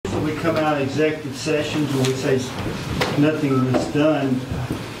come out of executive sessions where we say nothing was done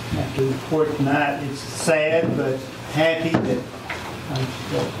after the report tonight. It's sad but happy that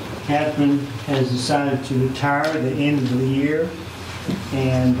Catherine has decided to retire at the end of the year.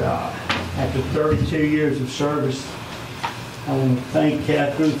 And after 32 years of service, I want to thank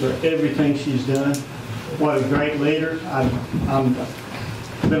Catherine for everything she's done. What a great leader. I've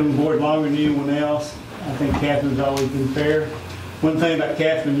been on board longer than anyone else. I think Catherine's always been fair. One thing about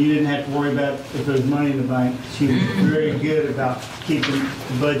Catherine, you didn't have to worry about if there was money in the bank. She was very good about keeping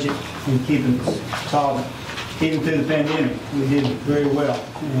the budget and keeping it solvent. Even through the pandemic, we did very well.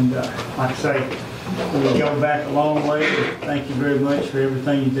 And like I say, we go back a long way. Thank you very much for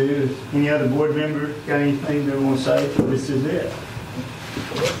everything you do. Any other board member got anything they want to say? This is it.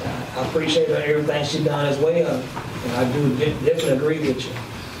 I appreciate everything she's done as well. And I do definitely agree with you.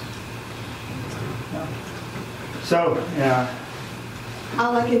 So,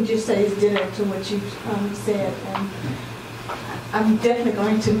 all I can just say is ditto to what you said, and I'm definitely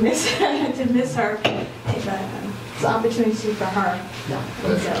going to miss her, but it's an opportunity for her,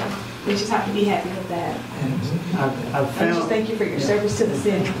 and so we just have to be happy with that. I just thank you for your service to the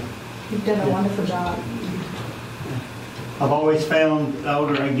city. You've done a wonderful job. I've always found the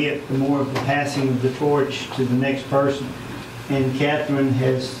older I get, the more of the passing of the torch to the next person, and Catherine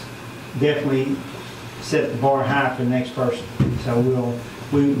has definitely set the bar high for the next person. So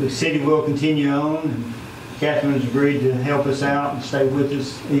the city will continue on, and Catherine has agreed to help us out and stay with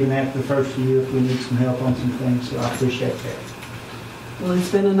us even after the first year if we need some help on some things, so I appreciate that. Well, it's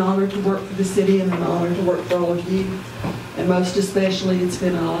been an honor to work for the city and an honor to work for all of you, and most especially it's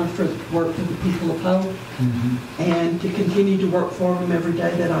been an honor to work for the people of Hope, and to continue to work for them every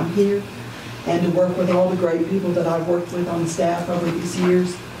day that I'm here, and to work with all the great people that I've worked with on staff over these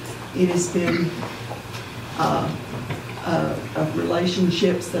years. It has been of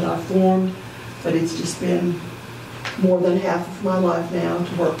relationships that I've formed, but it's just been more than half of my life now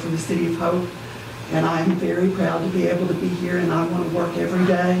to work for the City of Hope, and I'm very proud to be able to be here, and I want to work every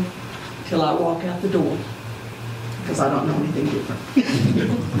day till I walk out the door, because I don't know anything different.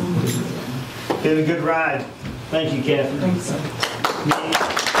 Been a good ride. Thank you, Catherine. Thanks, sir.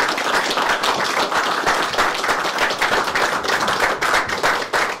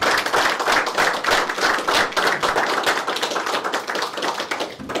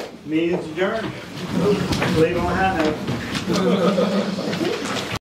 Meeting's adjourned. Leave on a high note.